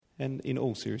And in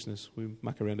all seriousness, we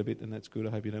muck around a bit, and that's good. I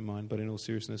hope you don't mind. But in all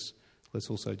seriousness, let's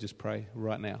also just pray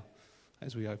right now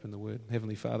as we open the Word.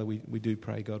 Heavenly Father, we do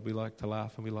pray, God. We like to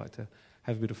laugh and we like to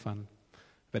have a bit of fun.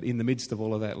 But in the midst of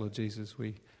all of that, Lord Jesus,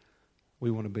 we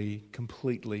want to be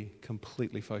completely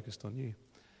focused on you.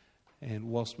 And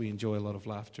whilst we enjoy a lot of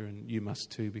laughter, and you must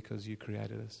too because you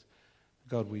created us,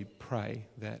 God, we pray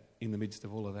that in the midst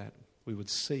of all of that, we would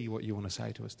see what you want to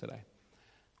say to us today.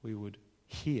 We would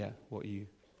hear what you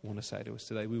want to say to us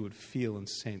today. We would feel and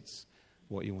sense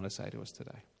what you want to say to us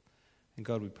today. And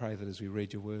God, we pray that as we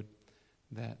read your word,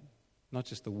 that not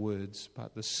just the words,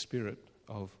 but the spirit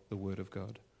of the word of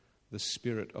God, the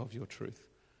spirit of your truth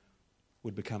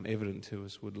would become evident to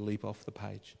us, would leap off the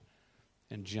page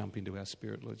and jump into our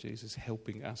spirit, Lord Jesus,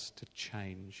 helping us to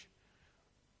change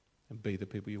and be the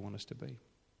people you want us to be.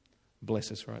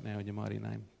 Bless us right now in your mighty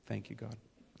name. Thank you, God.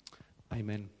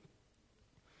 Amen.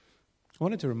 I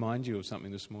wanted to remind you of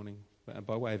something this morning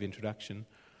by way of introduction.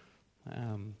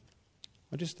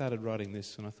 I just started writing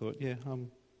this and I thought, yeah,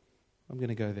 I'm going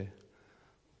to go there.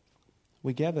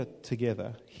 We gather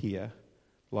together here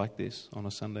like this on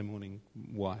a Sunday morning.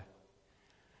 Why?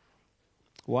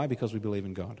 Why? Because we believe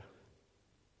in God.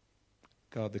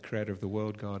 God, the creator of the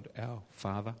world, God, our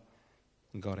Father,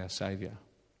 and God, our Saviour.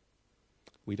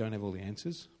 We don't have all the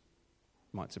answers.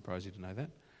 Might surprise you to know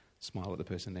that. Smile at the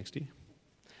person next to you.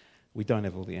 We don't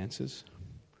have all the answers.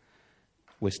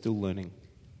 We're still learning.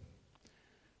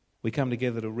 We come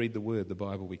together to read the Word, the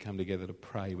Bible. We come together to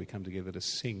pray. We come together to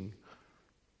sing.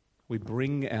 We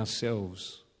bring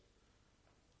ourselves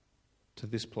to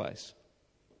this place.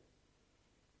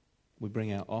 We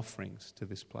bring our offerings to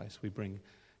this place. We bring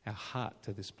our heart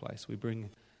to this place. We bring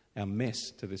our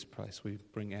mess to this place. We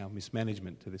bring our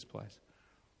mismanagement to this place.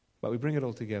 But we bring it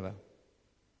all together,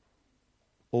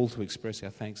 all to express our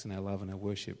thanks and our love and our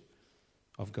worship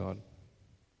of God.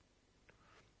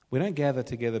 We don't gather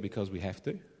together because we have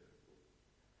to.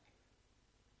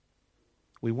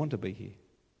 We want to be here.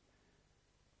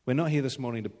 We're not here this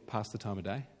morning to pass the time of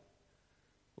day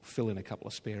or fill in a couple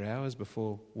of spare hours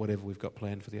before whatever we've got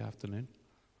planned for the afternoon.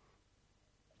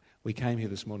 We came here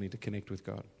this morning to connect with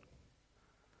God,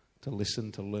 to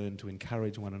listen, to learn, to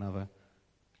encourage one another,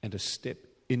 and to step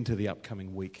into the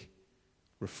upcoming week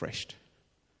refreshed,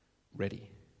 ready.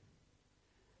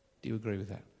 Do you agree with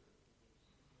that?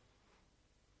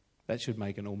 That should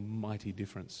make an almighty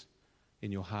difference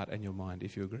in your heart and your mind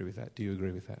if you agree with that. Do you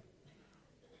agree with that?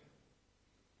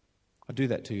 I do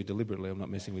that to you deliberately. I'm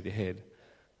not messing with your head.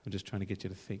 I'm just trying to get you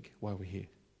to think, why are we here?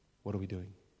 What are we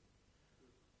doing?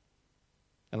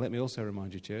 And let me also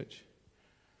remind you, church,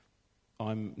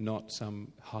 I'm not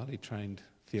some highly trained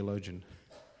theologian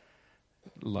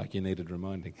like you needed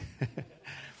reminding.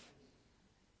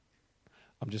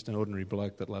 I'm just an ordinary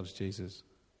bloke that loves Jesus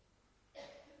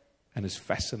and is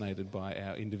fascinated by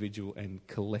our individual and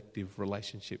collective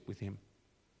relationship with him.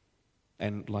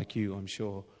 And like you, I'm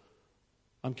sure,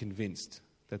 I'm convinced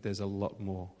that there's a lot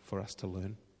more for us to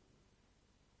learn.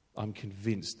 I'm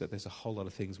convinced that there's a whole lot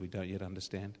of things we don't yet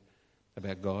understand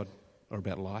about God or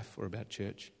about life or about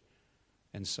church.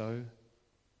 And so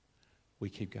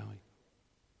we keep going.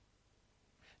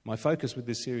 My focus with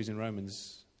this series in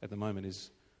Romans at the moment is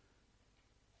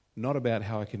not about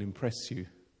how I can impress you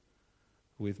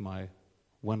with my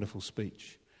wonderful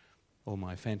speech or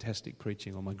my fantastic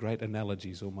preaching or my great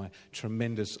analogies or my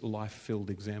tremendous life-filled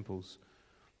examples.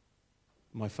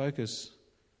 My focus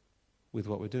with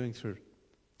what we're doing through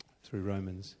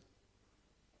Romans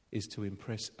is to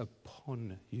impress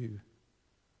upon you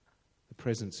the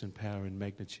presence and power and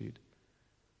magnitude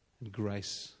and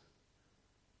grace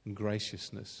and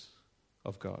graciousness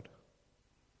of God.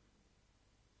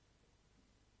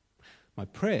 My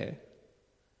prayer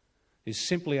is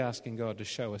simply asking God to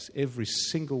show us every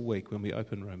single week when we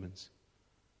open Romans,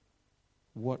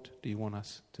 what do you want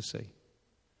us to see?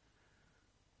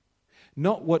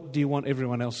 Not what do you want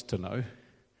everyone else to know,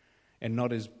 and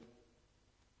not as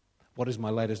what is my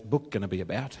latest book going to be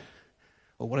about,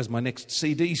 or what is my next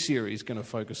CD series going to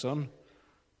focus on?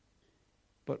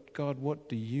 But God, what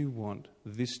do you want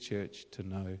this church to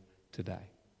know today?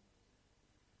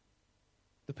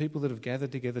 The people that have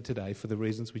gathered together today for the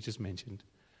reasons we just mentioned,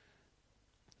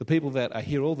 the people that are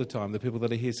here all the time, the people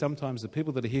that are here sometimes, the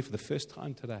people that are here for the first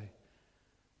time today.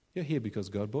 You're here because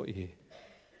God brought you here.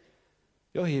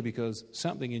 You're here because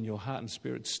something in your heart and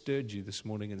spirit stirred you this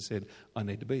morning and said, I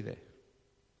need to be there.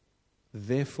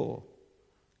 Therefore,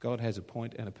 God has a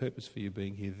point and a purpose for you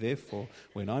being here. Therefore,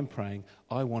 when I'm praying,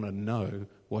 I want to know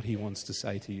what he wants to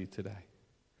say to you today.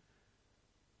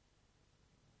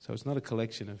 So it's not a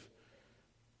collection of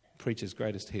preachers'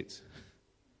 greatest hits.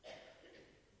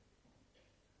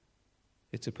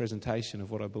 It's a presentation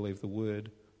of what I believe the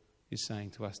Word is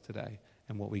saying to us today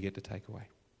and what we get to take away.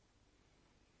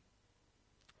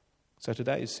 So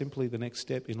today is simply the next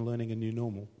step in learning a new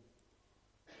normal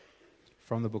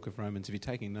from the book of Romans. If you're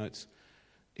taking notes,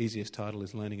 easiest title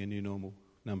is Learning a New Normal,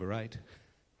 number 8.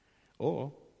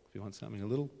 Or, if you want something a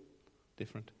little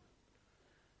different,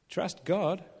 Trust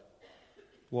God.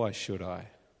 Why should I?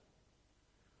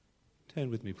 Turn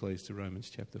with me, please, to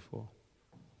Romans chapter 4.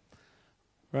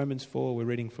 Romans 4, we're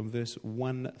reading from verse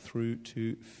 1 through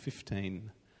to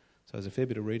 15. So there's a fair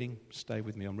bit of reading. Stay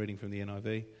with me. I'm reading from the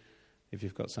NIV. If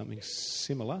you've got something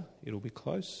similar, it'll be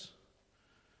close.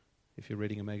 If you're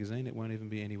reading a magazine, it won't even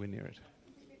be anywhere near it.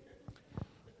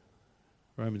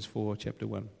 Romans 4, chapter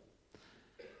 1.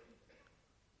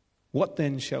 What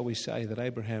then shall we say that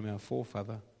Abraham, our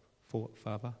forefather,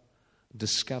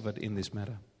 discovered in this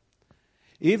matter?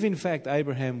 If in fact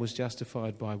Abraham was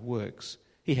justified by works,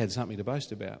 he had something to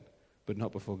boast about, but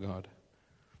not before God.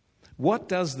 What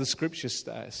does the scripture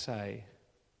say?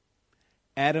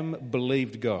 Adam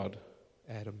believed God.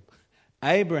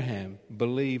 Abraham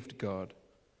believed God,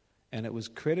 and it was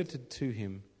credited to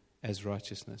him as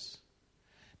righteousness.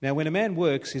 Now, when a man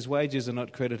works, his wages are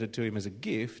not credited to him as a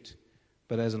gift,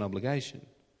 but as an obligation.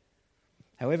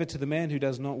 However, to the man who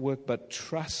does not work but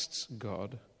trusts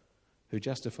God, who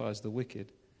justifies the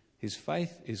wicked, his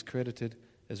faith is credited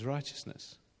as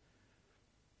righteousness.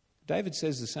 David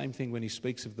says the same thing when he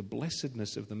speaks of the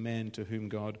blessedness of the man to whom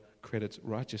God credits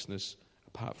righteousness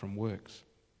apart from works.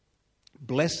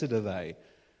 Blessed are they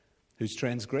whose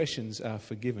transgressions are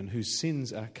forgiven, whose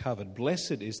sins are covered.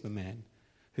 Blessed is the man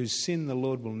whose sin the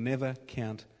Lord will never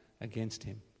count against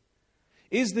him.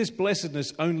 Is this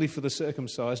blessedness only for the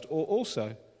circumcised or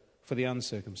also for the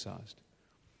uncircumcised?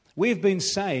 We have been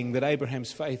saying that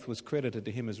Abraham's faith was credited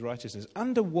to him as righteousness.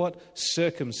 Under what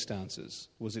circumstances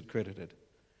was it credited?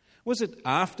 Was it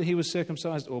after he was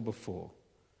circumcised or before?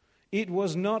 It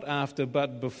was not after,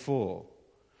 but before.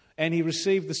 And he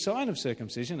received the sign of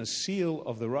circumcision, a seal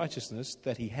of the righteousness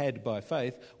that he had by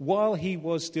faith, while he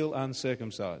was still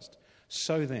uncircumcised.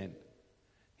 So then,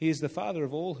 he is the father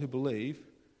of all who believe,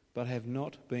 but have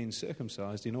not been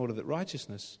circumcised, in order that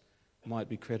righteousness might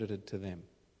be credited to them.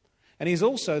 And he is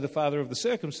also the father of the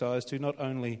circumcised, who not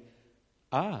only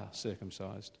are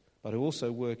circumcised, but who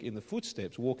also walk in the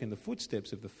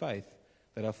footsteps of the faith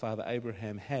that our father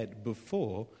Abraham had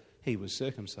before he was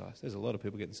circumcised. There's a lot of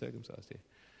people getting circumcised here.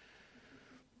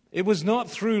 It was not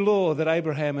through law that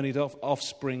Abraham and his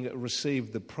offspring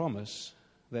received the promise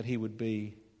that he would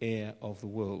be heir of the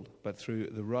world, but through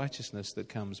the righteousness that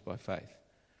comes by faith.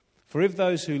 For if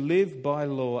those who live by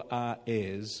law are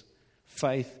heirs,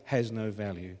 faith has no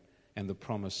value, and the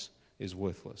promise is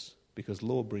worthless, because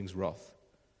law brings wrath.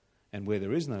 And where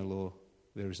there is no law,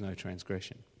 there is no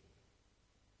transgression.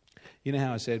 You know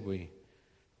how I said we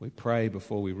pray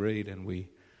before we read, and we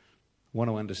want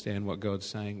to understand what God's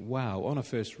saying? Wow, on a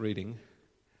first reading,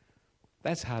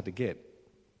 that's hard to get,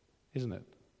 isn't it?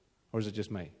 Or is it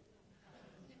just me?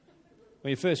 When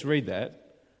you first read that,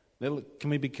 can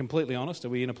we be completely honest? Are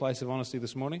we in a place of honesty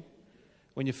this morning?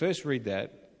 When you first read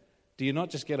that, do you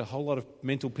not just get a whole lot of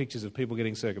mental pictures of people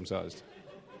getting circumcised?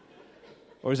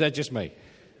 Or is that just me?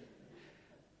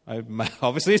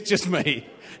 Obviously it's just me.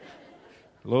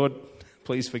 Lord,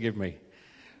 please forgive me.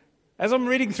 As I'm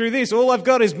reading through this, all I've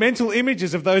got is mental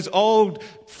images of those old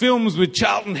films with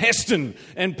Charlton Heston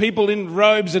and people in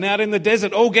robes and out in the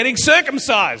desert all getting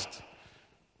circumcised.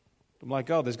 I'm like,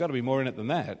 God, there's got to be more in it than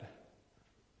that.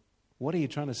 What are you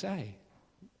trying to say?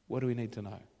 What do we need to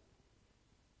know?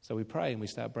 So we pray and we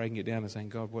start breaking it down and saying,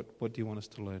 God, what do you want us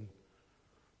to learn?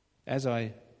 As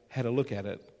I had a look at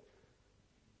it,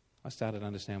 I started to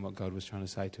understand what God was trying to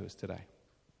say to us today.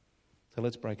 So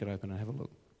let's break it open and have a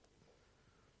look.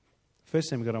 First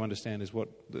thing we've got to understand is what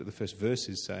the first verse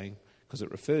is saying, because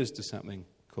it refers to something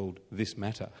called this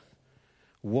matter.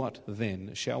 What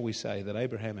then shall we say that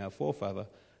Abraham, our forefather,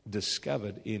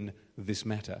 discovered in this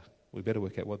matter? We better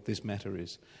work out what this matter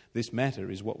is. This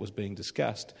matter is what was being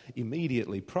discussed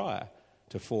immediately prior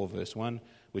to 4 verse 1,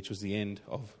 which was the end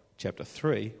of chapter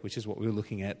 3, which is what we were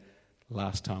looking at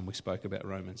last time we spoke about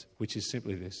Romans, which is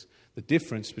simply this: the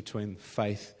difference between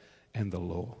faith and the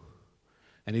law.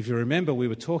 And if you remember, we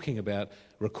were talking about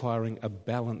requiring a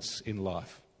balance in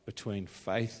life between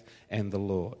faith and the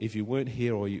law. If you weren't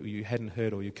here or you hadn't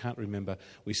heard or you can't remember,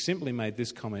 we simply made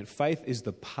this comment: faith is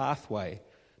the pathway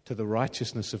to the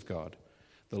righteousness of God.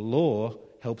 The law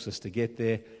helps us to get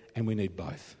there, and we need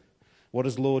both. What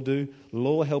does law do?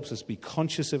 Law helps us be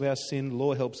conscious of our sin.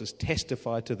 Law helps us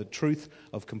testify to the truth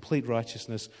of complete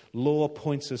righteousness. Law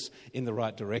points us in the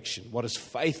right direction. What does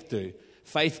faith do?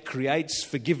 Faith creates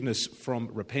forgiveness from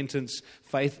repentance.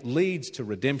 Faith leads to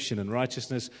redemption and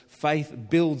righteousness. Faith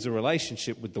builds a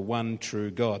relationship with the one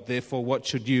true God. Therefore, what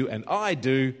should you and I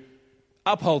do?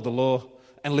 Uphold the law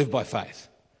and live by faith.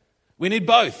 We need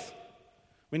both.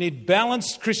 We need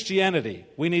balanced Christianity.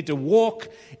 We need to walk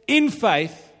in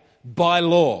faith by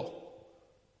law.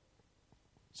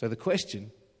 So the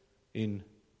question in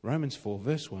Romans 4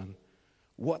 verse 1,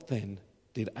 what then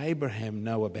did Abraham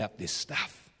know about this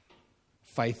stuff?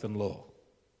 Faith and law.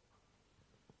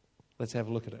 Let's have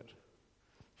a look at it.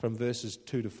 From verses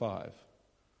 2 to 5,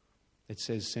 it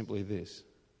says simply this.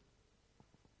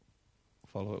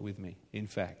 Follow it with me.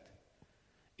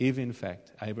 If in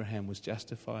fact Abraham was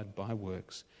justified by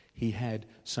works, he had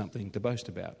something to boast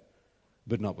about,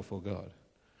 but not before God.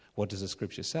 What does the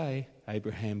scripture say?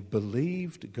 Abraham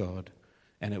believed God,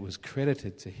 and it was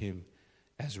credited to him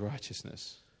as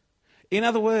righteousness. In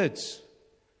other words,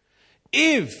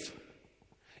 if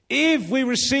we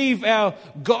receive our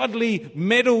godly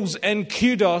medals and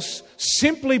kudos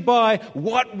simply by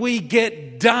what we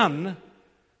get done,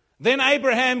 then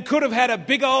Abraham could have had a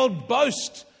big old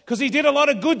boast because he did a lot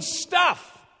of good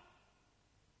stuff.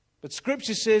 But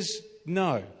Scripture says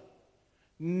no.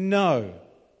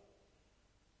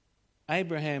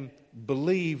 Abraham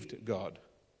believed God,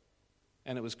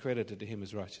 and it was credited to him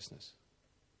as righteousness.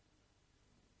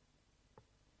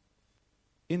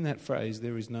 In that phrase,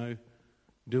 there is no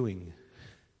doing.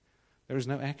 There is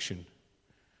no action.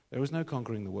 There was no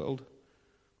conquering the world.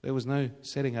 There was no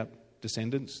setting up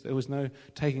descendants. There was no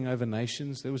taking over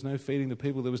nations. There was no feeding the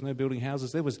people. There was no building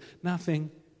houses. There was nothing.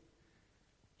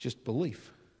 Just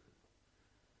belief.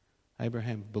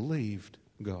 Abraham believed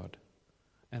God,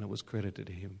 and it was credited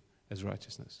to him as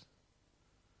righteousness.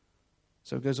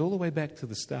 So it goes all the way back to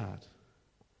the start.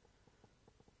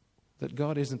 That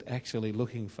God isn't actually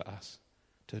looking for us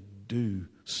to do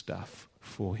stuff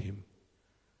for him.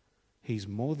 He's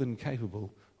more than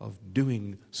capable of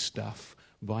doing stuff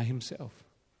by himself.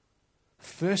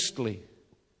 Firstly,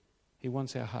 he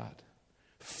wants our heart.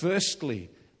 Firstly,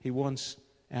 he wants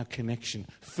our connection.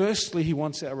 Firstly, he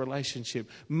wants our relationship.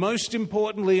 Most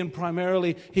importantly and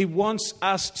primarily, he wants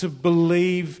us to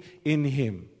believe in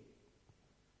him.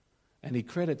 And he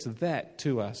credits that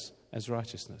to us as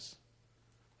righteousness.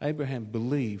 Abraham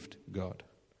believed God,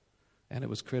 and it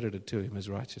was credited to him as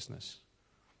righteousness.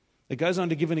 It goes on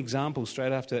to give an example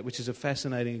straight after that, which is a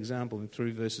fascinating example, and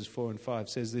through verses 4 and 5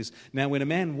 says this: Now when a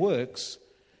man works,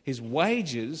 his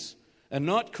wages are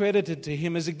not credited to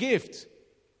him as a gift,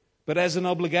 but as an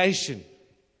obligation.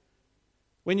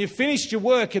 When you finished your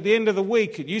work at the end of the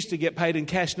week, it used to get paid in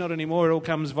cash, not anymore. It all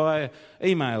comes via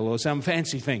email or some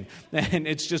fancy thing. And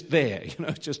it's just there,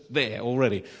 it's just there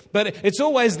already. But it's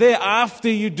always there after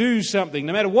you do something,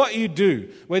 no matter what you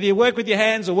do. Whether you work with your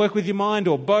hands or work with your mind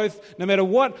or both, no matter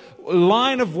what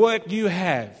line of work you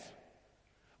have.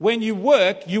 When you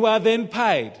work, you are then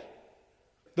paid.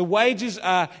 The wages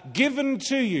are given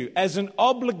to you as an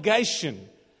obligation,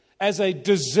 as a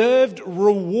deserved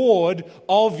reward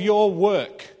of your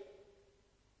work.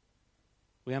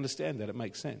 We understand that. It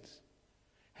makes sense.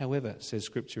 However, says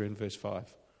Scripture in verse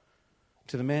 5,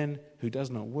 to the man who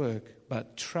does not work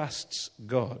but trusts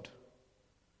God,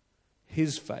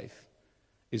 his faith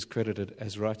is credited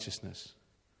as righteousness.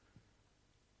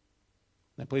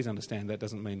 Now, please understand that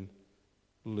doesn't mean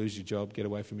lose your job, get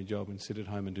away from your job and sit at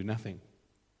home and do nothing.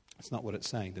 That's not what it's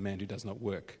saying. The man who does not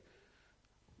work.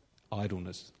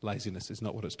 Idleness, laziness is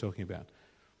not what it's talking about.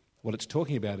 What it's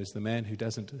talking about is the man who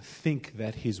doesn't think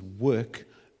that his work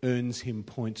earns him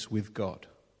points with God.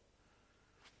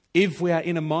 If we are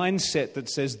in a mindset that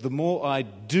says the more I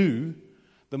do,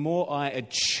 the more I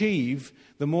achieve,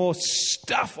 the more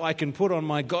stuff I can put on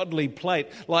my godly plate,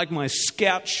 like my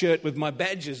scout shirt with my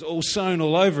badges all sewn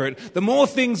all over it, the more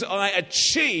things I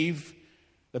achieve,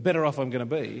 the better off I'm going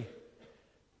to be.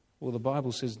 Well, the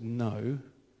Bible says no.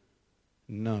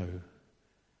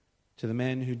 To the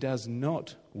man who does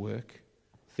not work,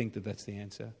 think that that's the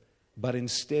answer, but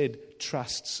instead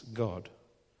trusts God.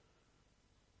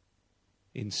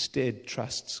 Instead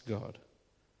trusts God.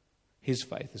 His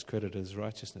faith is credited as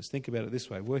righteousness. Think about it this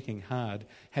way: working hard,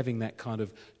 having that kind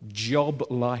of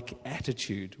job-like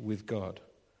attitude with God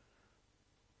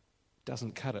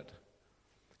doesn't cut it.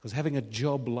 Because having a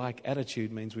job-like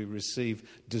attitude means we receive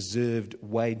deserved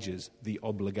wages, the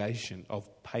obligation of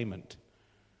payment.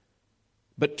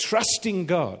 But trusting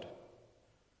God,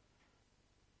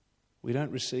 we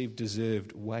don't receive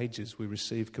deserved wages. We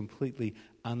receive completely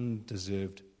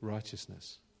undeserved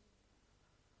righteousness.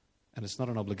 And it's not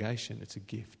an obligation, it's a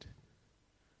gift.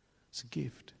 It's a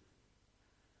gift.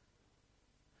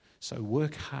 So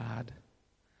work hard,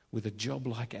 with a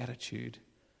job-like attitude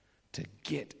to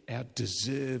get our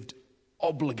deserved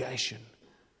obligation.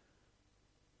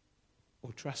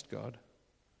 Or trust God,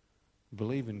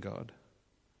 believe in God,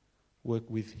 work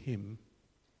with Him,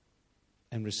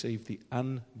 and receive the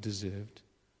undeserved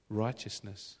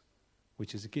righteousness,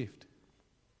 which is a gift.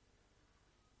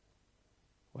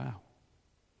 Wow.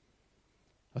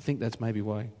 I think that's maybe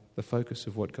why the focus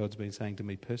of what God's been saying to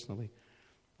me personally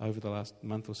over the last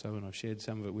month or so, and I've shared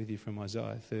some of it with you from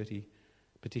Isaiah 30,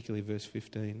 particularly verse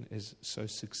 15, is so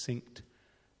succinct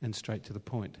and straight to the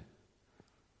point.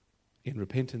 In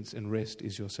repentance and rest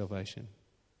is your salvation.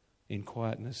 In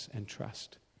quietness and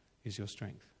trust is your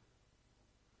strength.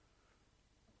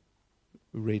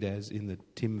 Read as in the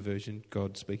Tim version,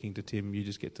 God speaking to Tim, you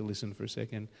just get to listen for a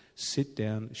second. Sit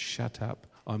down, shut up,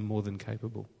 I'm more than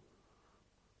capable.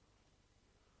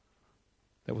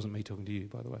 That wasn't me talking to you,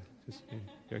 by the way.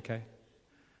 You okay?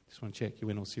 Just want to check. You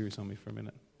went all serious on me for a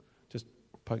minute. Just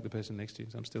poke the person next to you.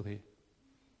 I'm still here.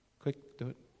 Quick, do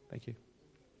it. Thank you.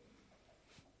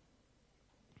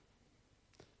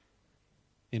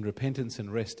 In repentance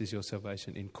and rest is your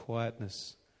salvation. In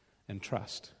quietness and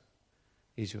trust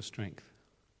is your strength.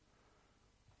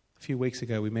 A few weeks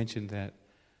ago we mentioned that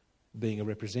being a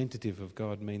representative of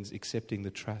God means accepting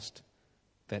the trust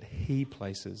that He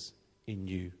places in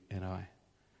you and I.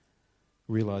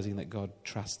 Realising that God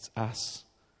trusts us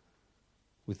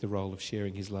with the role of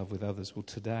sharing His love with others. Well,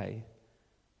 today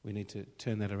we need to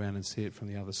turn that around and see it from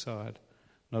the other side.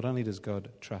 Not only does God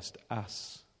trust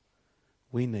us,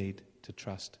 we need to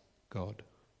trust God.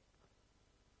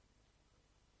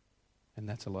 And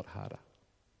that's a lot harder.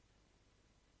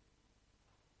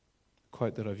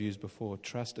 Quote that I've used before,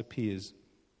 trust appears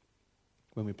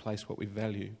when we place what we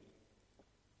value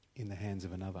in the hands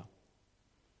of another.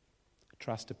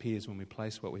 Trust appears when we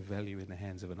place what we value in the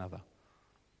hands of another.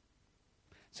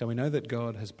 So we know that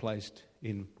God has placed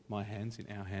in my hands,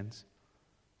 in our hands,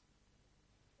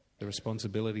 the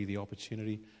responsibility, the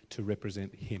opportunity to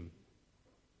represent Him.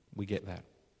 We get that.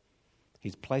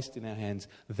 He's placed in our hands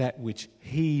that which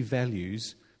He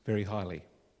values very highly.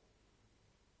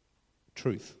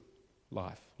 Truth,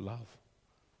 life, love.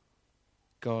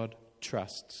 God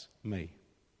trusts me.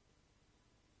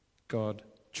 God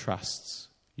trusts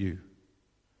you.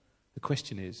 The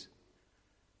question is,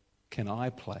 can I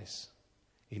place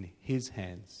in His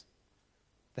hands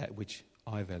that which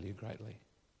I value greatly?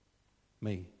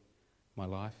 Me, my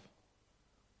life,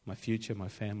 my future, my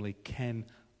family. Can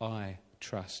I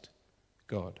trust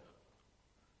God?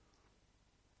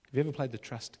 Have you ever played the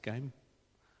trust game?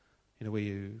 You know, where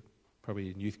you,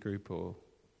 probably in youth group or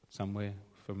somewhere.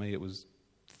 For me it was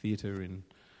theatre and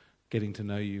getting to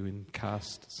know you in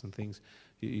casts and things.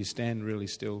 You stand really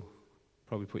still,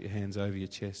 probably put your hands over your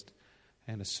chest,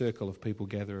 and a circle of people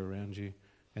gather around you,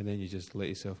 and then you just let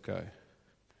yourself go.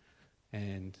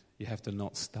 And you have to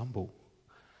not stumble.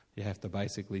 You have to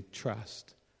basically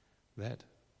trust that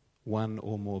one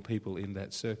or more people in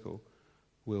that circle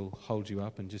will hold you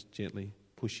up and just gently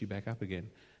push you back up again.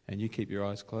 And you keep your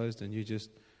eyes closed and you just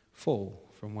fall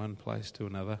from one place to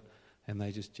another, and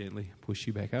they just gently push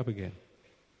you back up again.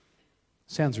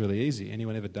 Sounds really easy.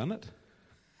 Anyone ever done it?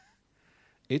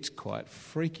 It's quite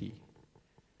freaky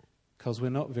because we're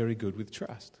not very good with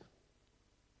trust.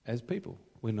 As people,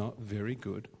 we're not very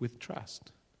good with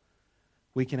trust.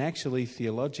 We can actually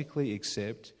theologically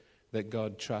accept that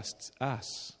God trusts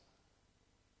us.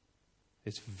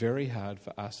 It's very hard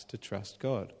for us to trust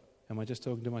God. Am I just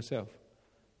talking to myself?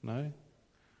 No?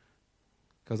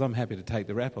 Because I'm happy to take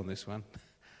the rap on this one,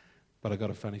 but I've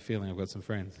got a funny feeling I've got some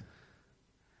friends.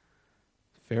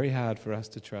 It's very hard for us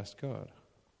to trust God.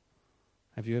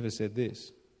 Have you ever said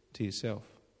this to yourself?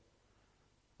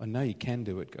 I know you can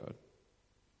do it, God,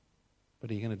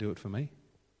 but are you going to do it for me?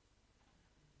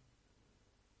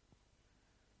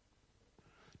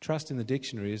 Trust in the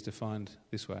dictionary is defined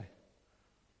this way: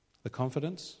 the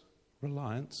confidence,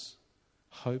 reliance,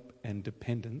 hope and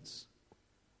dependence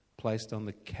placed on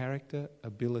the character,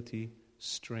 ability,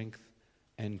 strength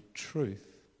and truth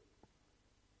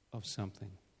of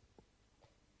something.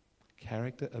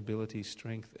 Character, ability,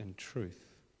 strength and truth.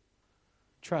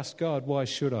 Trust God, why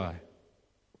should I?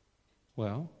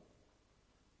 Well,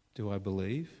 do I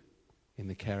believe in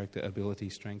the character, ability,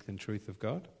 strength and truth of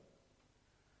God?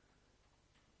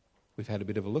 We've had a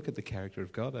bit of a look at the character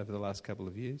of God over the last couple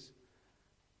of years.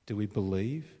 Do we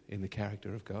believe in the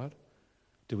character of God?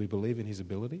 Do we believe in His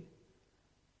ability?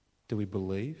 Do we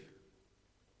believe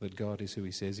that God is who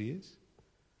He says He is?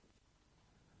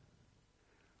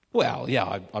 Well,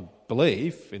 yeah, I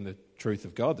believe in the truth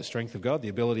of God, the strength of God, the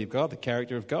ability of God, the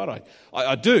character of God.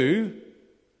 I do,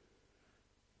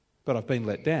 but I've been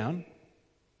let down.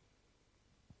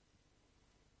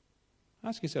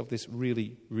 Ask yourself this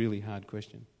really, really hard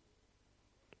question.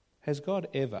 Has God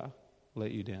ever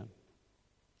let you down?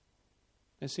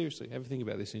 Now seriously, have a think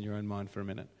about this in your own mind for a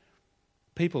minute.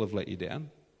 People have let you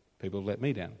down. People have let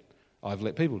me down. I've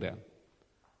let people down.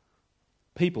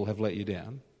 People have let you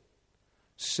down.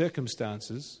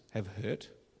 Circumstances have hurt.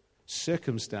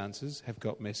 Circumstances have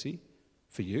got messy.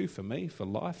 For you, for me, for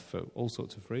life, for all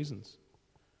sorts of reasons.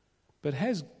 But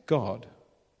has God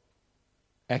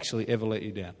actually ever let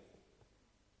you down?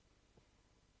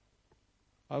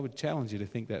 I would challenge you to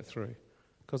think that through.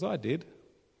 Because I did.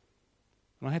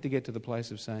 And I had to get to the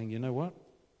place of saying, you know what?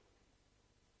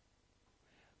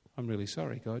 I'm really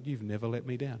sorry, God. You've never let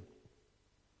me down.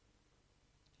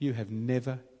 You have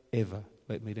never, ever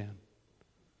let me down.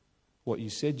 What you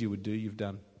said you would do, you've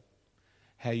done.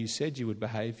 How you said you would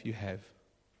behave, you have.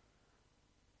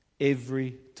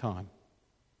 Every time.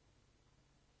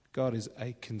 God is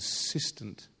a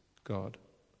consistent God.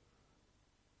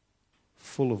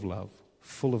 Full of love,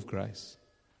 full of grace.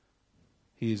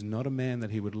 He is not a man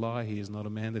that he would lie. He is not a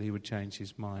man that he would change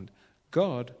his mind.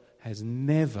 God has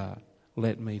never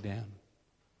let me down.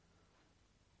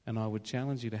 And I would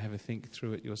challenge you to have a think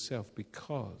through it yourself,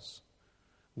 because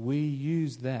we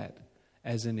use that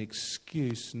as an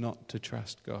excuse not to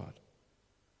trust God.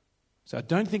 So I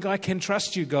don't think I can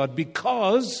trust you, God,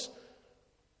 because...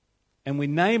 And we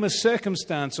name a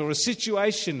circumstance or a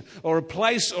situation or a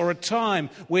place or a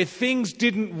time where things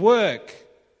didn't work.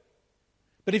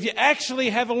 But if you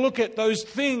actually have a look at those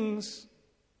things,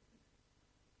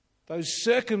 those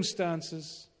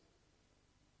circumstances,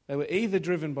 they were either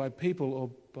driven by people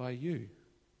or by you.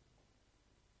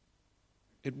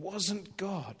 It wasn't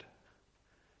God.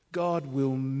 God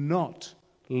will not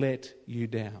let you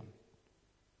down.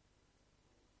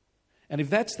 And if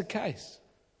that's the case,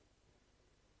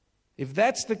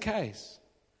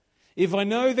 if I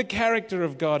know the character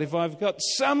of God, if I've got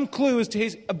some clue as to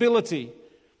his ability,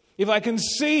 if I can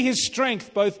see his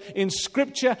strength both in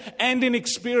Scripture and in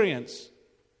experience,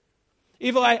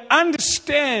 if I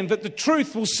understand that the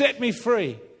truth will set me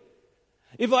free,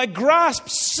 if I grasp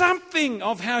something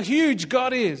of how huge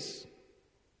God is,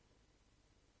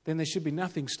 then there should be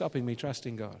nothing stopping me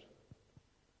trusting God.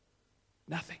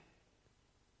 Nothing.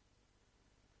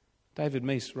 David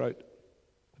Meese wrote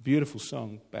a beautiful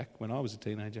song back when I was a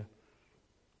teenager,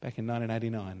 back in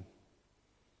 1989.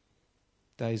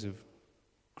 Days of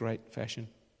great fashion,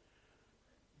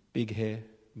 big hair,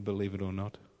 believe it or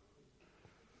not.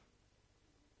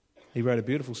 He wrote a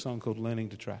beautiful song called Learning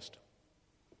to Trust,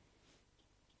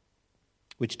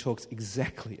 which talks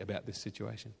exactly about this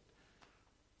situation.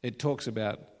 It talks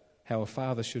about how a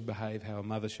father should behave, how a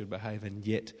mother should behave, and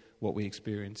yet what we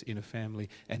experience in a family.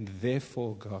 And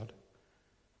therefore, God,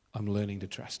 I'm learning to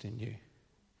trust in you.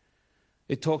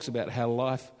 It talks about how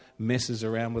life messes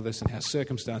around with us and how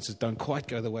circumstances don't quite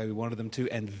go the way we wanted them to,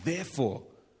 and therefore,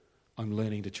 I'm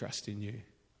learning to trust in you.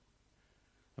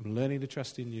 I'm learning to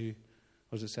trust in you.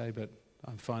 What does it say? But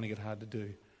I'm finding it hard to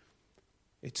do.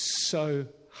 It's so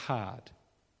hard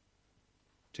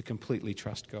to completely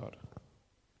trust God.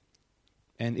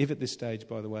 And if at this stage,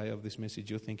 by the way, of this message,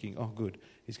 you're thinking, oh good,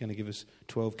 he's going to give us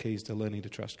 12 keys to learning to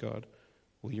trust God,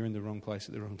 well, you're in the wrong place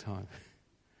at the wrong time.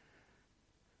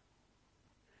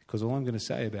 Because all I'm going to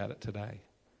say about it today,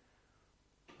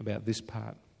 about this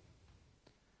part,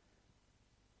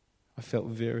 I felt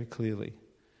very clearly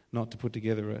not to put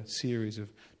together a series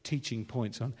of teaching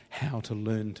points on how to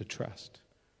learn to trust.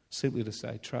 Simply to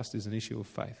say, trust is an issue of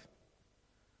faith.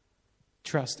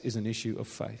 Trust is an issue of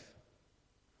faith.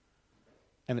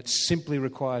 And it simply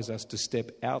requires us to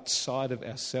step outside of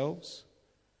ourselves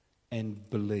and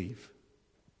believe.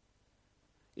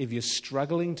 If you're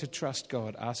struggling to trust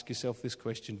God, ask yourself this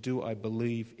question: do I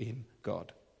believe in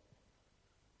God?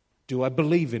 Do I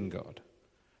believe in God?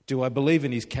 Do I believe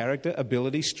in his character,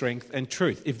 ability, strength, and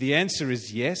truth? If the answer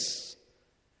is yes,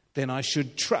 then I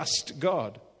should trust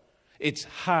God. It's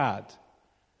hard,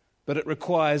 but it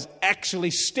requires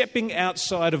actually stepping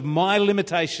outside of my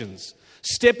limitations,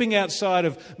 stepping outside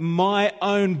of my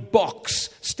own box,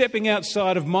 stepping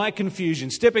outside of my confusion,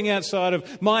 stepping outside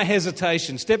of my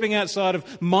hesitation, stepping outside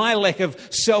of my lack of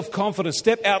self-confidence.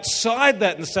 Step outside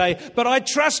that and say, but I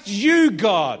trust you,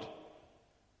 God,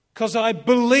 because I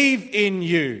believe in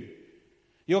you.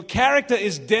 Your character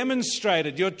is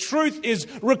demonstrated. Your truth is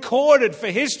recorded for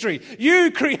history.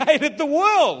 You created the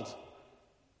world.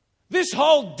 This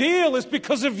whole deal is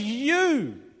because of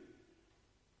you.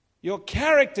 Your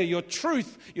character, your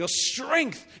truth, your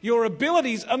strength, your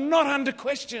abilities are not under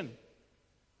question.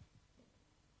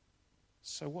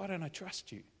 So why don't I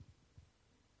trust you?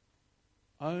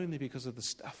 Only because of the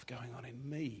stuff going on in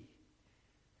me.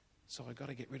 So I've got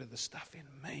to get rid of the stuff in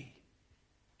me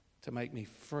to make me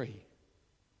free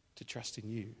to trust in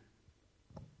you.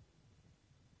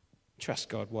 Trust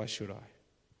God. Why should I?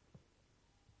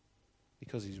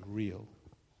 Because he's real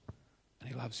and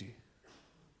he loves you.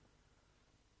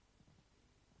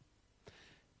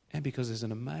 And because there's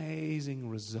an amazing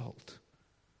result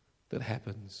that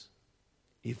happens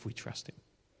if we trust him.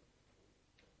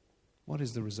 What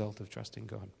is the result of trusting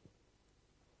God?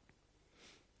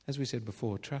 As we said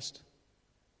before, trust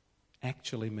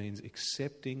actually means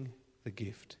accepting the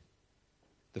gift,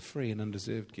 the free and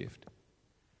undeserved gift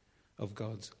of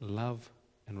God's love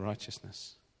and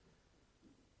righteousness.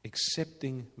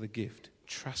 Accepting the gift,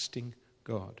 trusting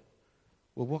God.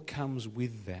 Well, what comes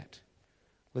with that?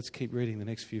 Let's keep reading the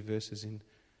next few verses in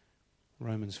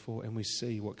Romans 4 and we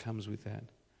see what comes with that.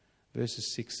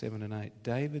 Verses 6, 7 and 8.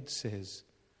 David says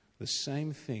the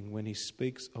same thing when he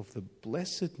speaks of the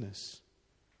blessedness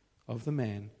of the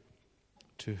man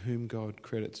to whom God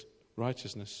credits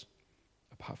righteousness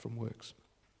apart from works.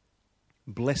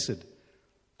 Blessed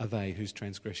are they whose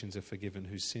transgressions are forgiven,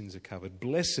 whose sins are covered.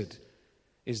 Blessed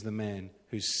is the man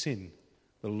whose sin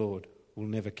the Lord will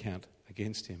never count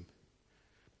against him.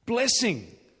 Blessing.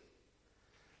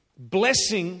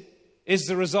 Blessing is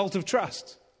the result of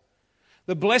trust.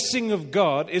 The blessing of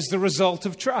God is the result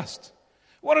of trust.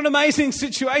 What an amazing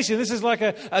situation. This is like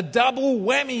a double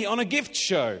whammy on a gift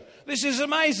show. This is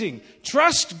amazing.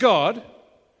 Trust God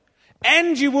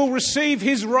and you will receive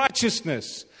his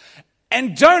righteousness.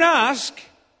 And don't ask,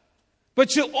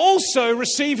 but you'll also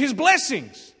receive his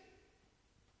blessings.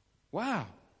 Wow.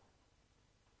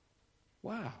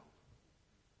 Wow.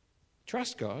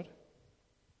 Trust God.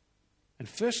 And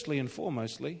firstly and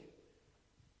foremostly,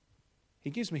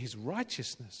 he gives me his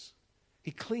righteousness.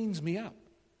 He cleans me up.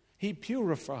 He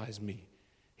purifies me.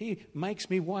 He makes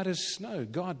me white as snow.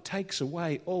 God takes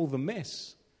away all the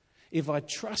mess. If I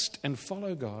trust and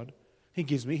follow God, he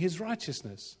gives me his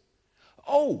righteousness.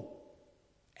 Oh,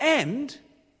 and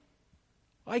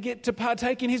I get to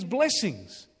partake in his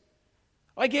blessings.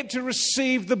 I get to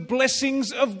receive the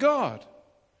blessings of God.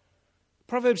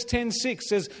 Proverbs 10:6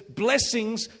 says,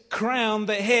 blessings crown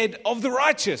the head of the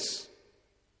righteous.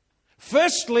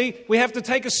 Firstly, we have to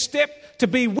take a step to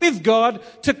be with God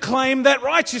to claim that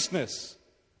righteousness.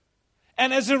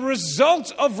 And as a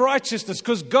result of righteousness,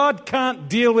 because God can't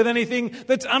deal with anything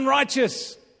that's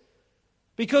unrighteous,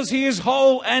 because he is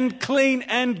whole and clean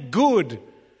and good.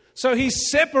 So he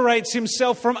separates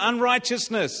himself from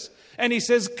unrighteousness. And he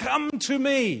says, come to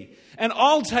me and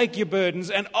I'll take your burdens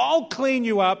and I'll clean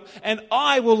you up and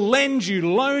I will lend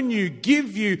you, loan you,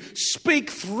 give you,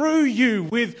 speak through you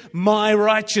with my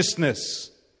righteousness.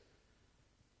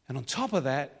 And on top of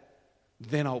that,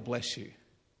 then I'll bless you.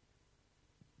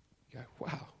 You go,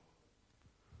 wow,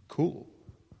 cool.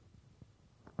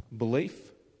 Belief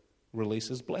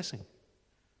releases blessing.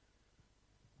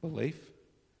 Belief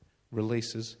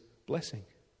releases blessing.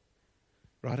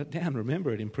 Write it down,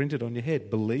 remember it, imprint it on your head.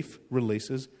 Belief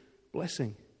releases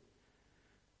blessing.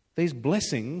 These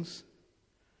blessings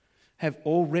have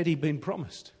already been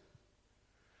promised.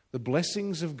 The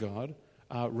blessings of God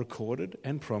are recorded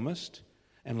and promised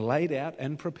and laid out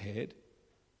and prepared,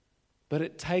 but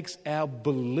it takes our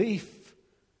belief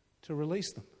to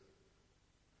release them.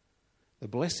 The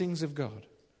blessings of God,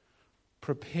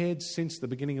 prepared since the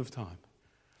beginning of time.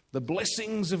 The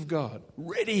blessings of God,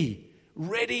 ready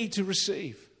to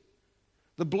receive.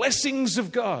 The blessings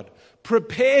of God,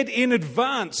 prepared in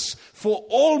advance for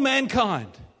all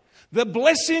mankind. The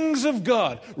blessings of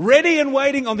God, ready and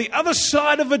waiting on the other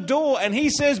side of a door. And he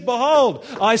says, behold,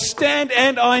 I stand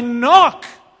and I knock.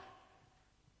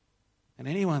 And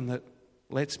anyone that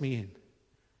lets me in,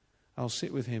 I'll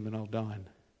sit with him and I'll dine.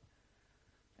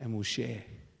 And we'll share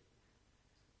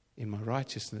in my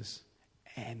righteousness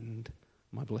and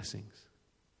my blessings.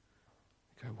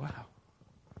 I go, wow.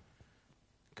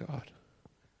 God,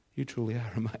 you truly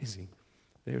are amazing.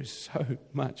 There is so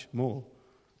much more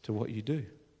to what you do.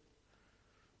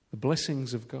 The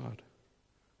blessings of God.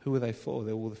 Who are they for?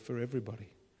 They're all for everybody.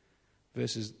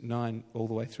 Verses 9 all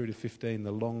the way through to 15,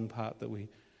 the long part that we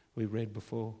read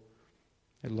before.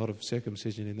 A lot of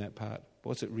circumcision in that part.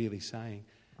 What's it really saying?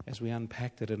 As we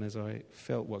unpacked it and as I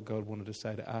felt what God wanted to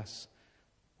say to us,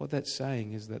 what that's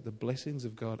saying is that the blessings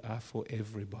of God are for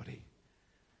everybody.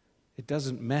 It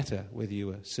doesn't matter whether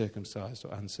you are circumcised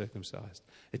or uncircumcised.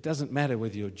 It doesn't matter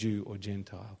whether you're Jew or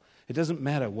Gentile. It doesn't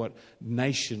matter what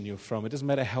nation you're from. It doesn't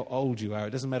matter how old you are.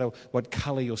 It doesn't matter what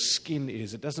colour your skin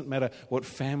is. It doesn't matter what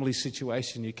family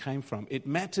situation you came from. It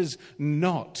matters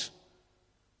not.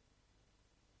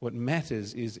 What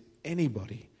matters is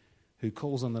anybody who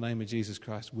calls on the name of Jesus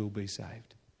Christ will be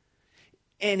saved.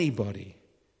 anybody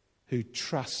who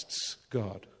trusts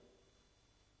God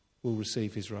will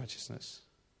receive his righteousness.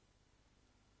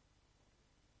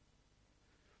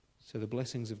 So the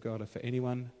blessings of God are for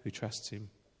anyone who trusts him.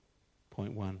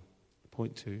 Point one.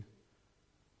 Point two.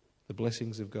 The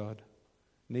blessings of God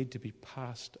need to be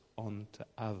passed on to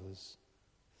others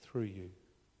through you.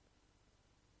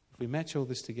 If we match all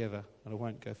this together, and I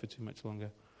won't go for too much longer,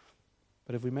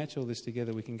 but if we match all this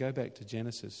together, we can go back to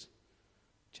Genesis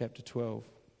chapter 12,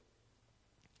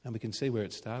 and we can see where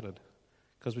it started.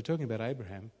 Because we're talking about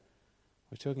Abraham.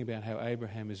 We're talking about how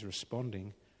Abraham is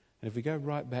responding. And if we go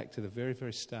right back to the very,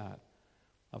 very start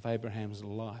of Abraham's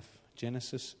life,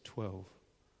 Genesis 12,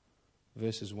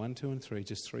 verses 1, 2 and 3,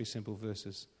 just 3 simple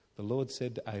verses. The Lord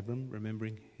said to Abram,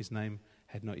 remembering his name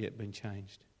had not yet been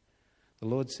changed. The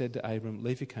Lord said to Abram,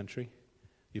 leave your country,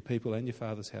 your people and your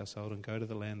father's household, and go to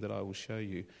the land that I will show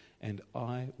you, and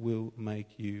I will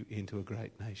make you into a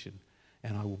great nation,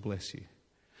 and I will bless you.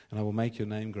 And I will make your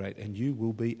name great, and you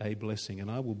will be a blessing.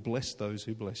 And I will bless those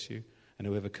who bless you, and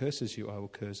whoever curses you I will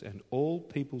curse, and all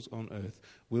peoples on earth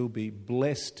will be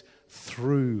blessed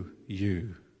through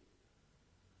you.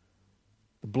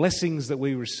 The blessings that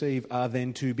we receive are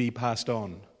then to be passed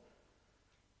on.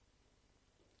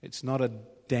 It's not a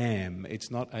dam.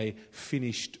 It's not a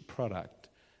finished product.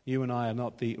 You and I are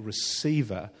not the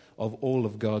receiver of all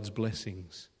of God's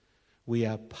blessings. We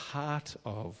are part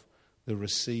of the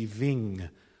receiving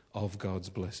of God's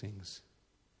blessings.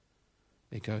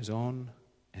 It goes on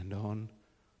and on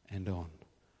and on.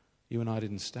 You and I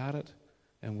didn't start it,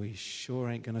 and we sure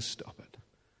ain't going to stop it.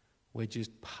 We're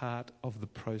just part of the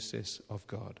process of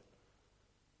God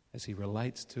as he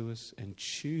relates to us and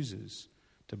chooses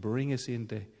to bring us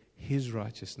into his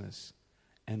righteousness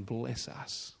and bless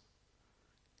us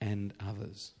and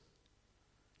others.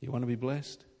 You want to be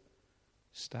blessed?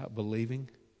 Start believing,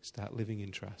 start living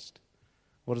in trust.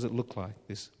 What does it look like,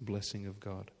 this blessing of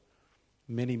God?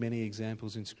 Many, many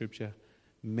examples in Scripture,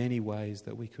 many ways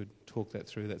that we could talk that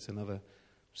through. That's another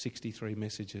 63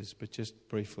 messages, but just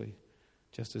briefly,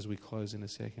 just as we close in a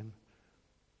second,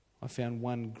 I found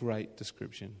one great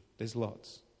description. There's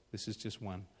lots. This is just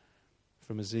one.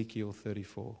 From Ezekiel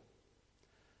 34.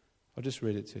 I'll just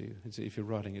read it to you. If you're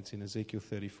writing, it's in Ezekiel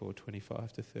 34,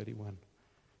 25 to 31.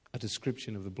 A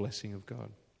description of the blessing of God.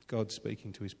 God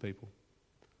speaking to his people.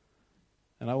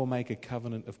 And I will make a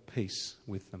covenant of peace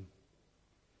with them,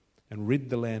 and rid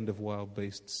the land of wild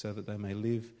beasts, so that they may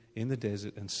live in the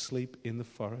desert and sleep in the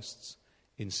forests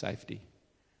in safety.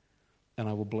 And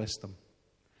I will bless them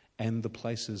and the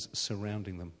places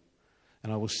surrounding them.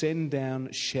 And I will send down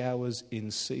showers in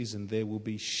season. There will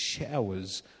be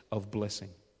showers of blessing.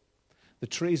 The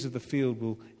trees of the field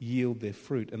will yield their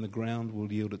fruit, and the ground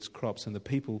will yield its crops, and the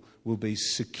people will be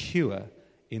secure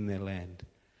in their land.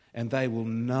 And they will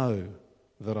know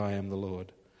that I am the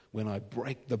Lord, when I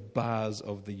break the bars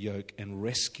of the yoke and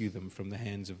rescue them from the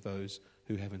hands of those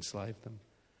who have enslaved them.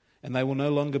 And they will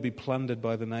no longer be plundered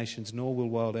by the nations, nor will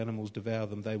wild animals devour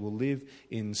them. They will live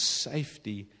in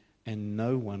safety, and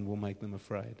no one will make them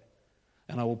afraid.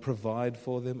 And I will provide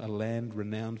for them a land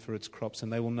renowned for its crops,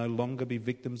 and they will no longer be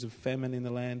victims of famine in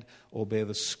the land or bear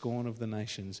the scorn of the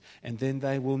nations. And then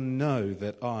they will know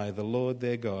that I, the Lord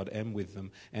their God, am with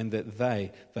them, and that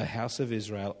they, the house of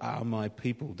Israel, are my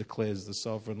people, declares the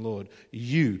sovereign Lord.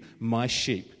 You, my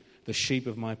sheep, the sheep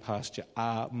of my pasture,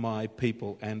 are my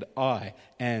people, and I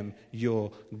am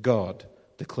your God,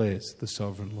 declares the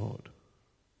sovereign Lord.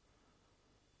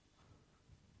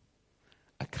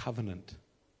 A covenant,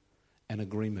 an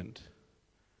agreement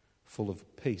full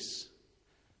of peace,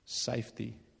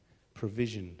 safety,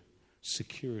 provision,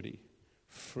 security,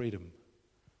 freedom,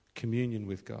 communion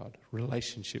with God,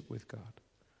 relationship with God.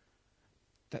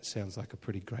 That sounds like a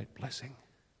pretty great blessing.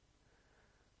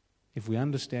 If we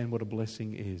understand what a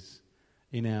blessing is,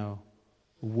 in our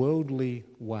worldly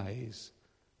ways,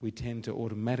 we tend to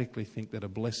automatically think that a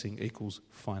blessing equals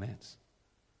finance.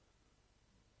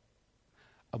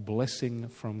 A blessing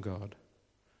from God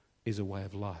is a way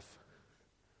of life.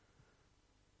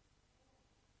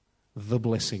 The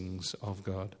blessings of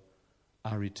God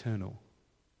are eternal.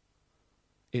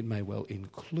 It may well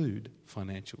include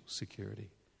financial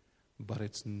security, but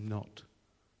it's not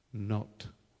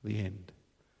the end.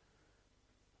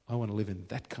 I want to live in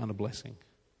that kind of blessing,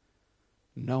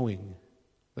 knowing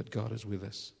that God is with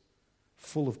us,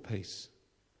 full of peace,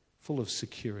 full of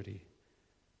security,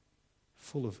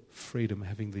 full of freedom,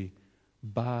 having the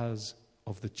bars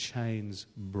of the chains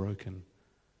broken,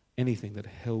 anything that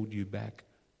held you back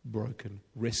broken,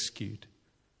 rescued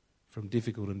from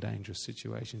difficult and dangerous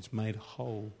situations, made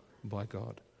whole by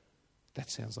God.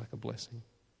 That sounds like a blessing.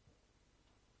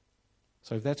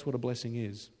 So if that's what a blessing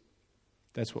is,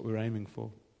 that's what we're aiming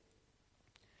for.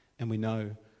 And we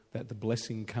know that the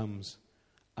blessing comes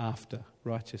after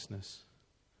righteousness.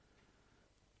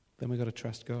 Then we've got to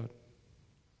trust God.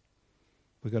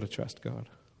 We've got to trust God.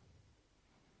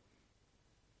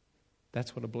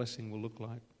 That's what a blessing will look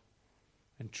like.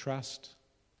 And trust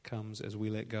comes as we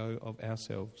let go of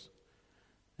ourselves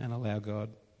and allow God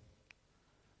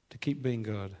to keep being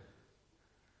God.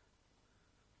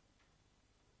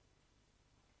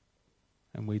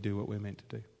 And we do what we're meant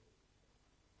to do.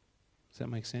 Does that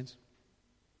make sense?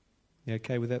 You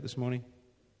okay with that this morning?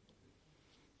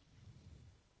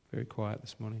 Very quiet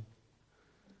this morning.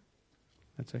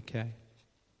 That's okay.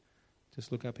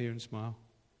 Just look up here and smile.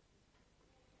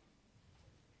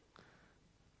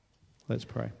 Let's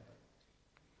pray.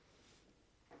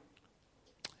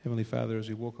 Heavenly Father, as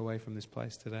we walk away from this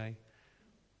place today,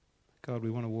 God, we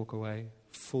want to walk away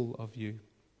full of you.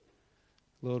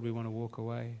 Lord, we want to walk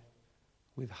away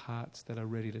with hearts that are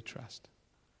ready to trust.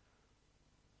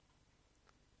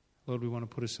 Lord, we want to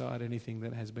put aside anything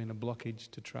that has been a blockage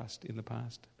to trust in the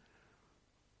past.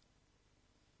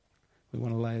 We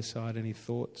want to lay aside any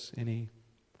thoughts, any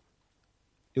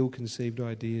ill-conceived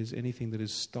ideas, anything that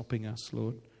is stopping us,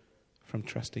 Lord, from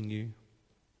trusting you.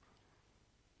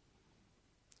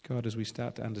 God, as we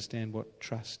start to understand what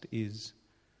trust is,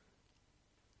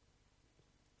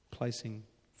 placing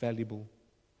valuable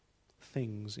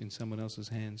things in someone else's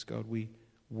hands, God, we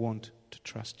want to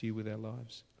trust you with our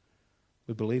lives.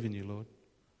 We believe in you, Lord.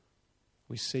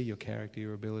 We see your character,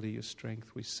 your ability, your strength.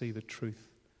 We see the truth.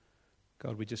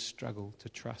 God, we just struggle to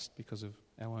trust because of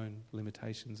our own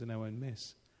limitations and our own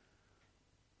mess.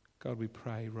 God, we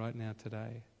pray right now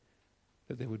today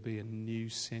that there would be a new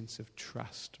sense of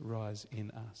trust rise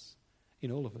in us,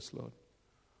 in all of us, Lord,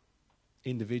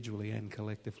 individually and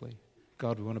collectively.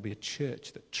 God, we want to be a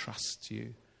church that trusts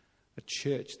you, a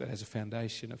church that has a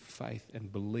foundation of faith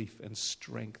and belief and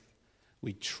strength.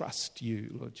 We trust you,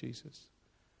 Lord Jesus.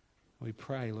 We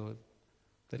pray, Lord,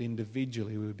 that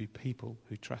individually we would be people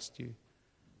who trust you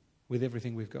with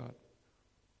everything we've got,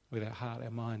 with our heart,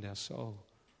 our mind, our soul,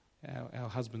 our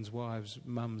husbands, wives,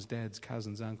 mums, dads,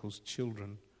 cousins, uncles,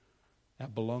 children, our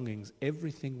belongings,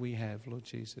 everything we have, Lord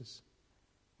Jesus,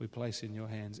 we place in your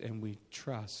hands and we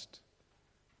trust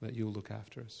that you'll look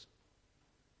after us.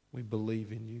 We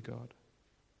believe in you, God.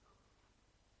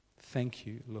 Thank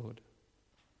you, Lord,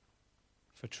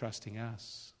 for trusting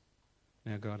us.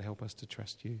 Now, God, help us to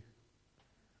trust you.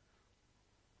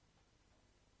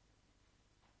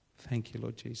 Thank you,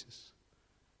 Lord Jesus.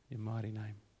 In your mighty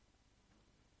name.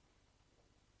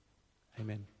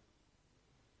 Amen.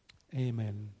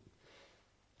 Amen.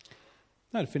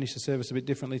 Now, to finish the service a bit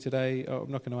differently today,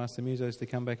 I'm not going to ask the musos to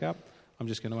come back up. I'm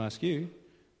just going to ask you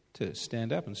to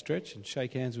stand up and stretch and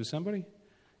shake hands with somebody.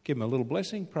 Give them a little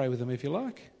blessing. Pray with them if you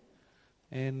like.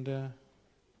 And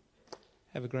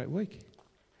have a great week.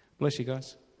 Bless you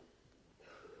guys.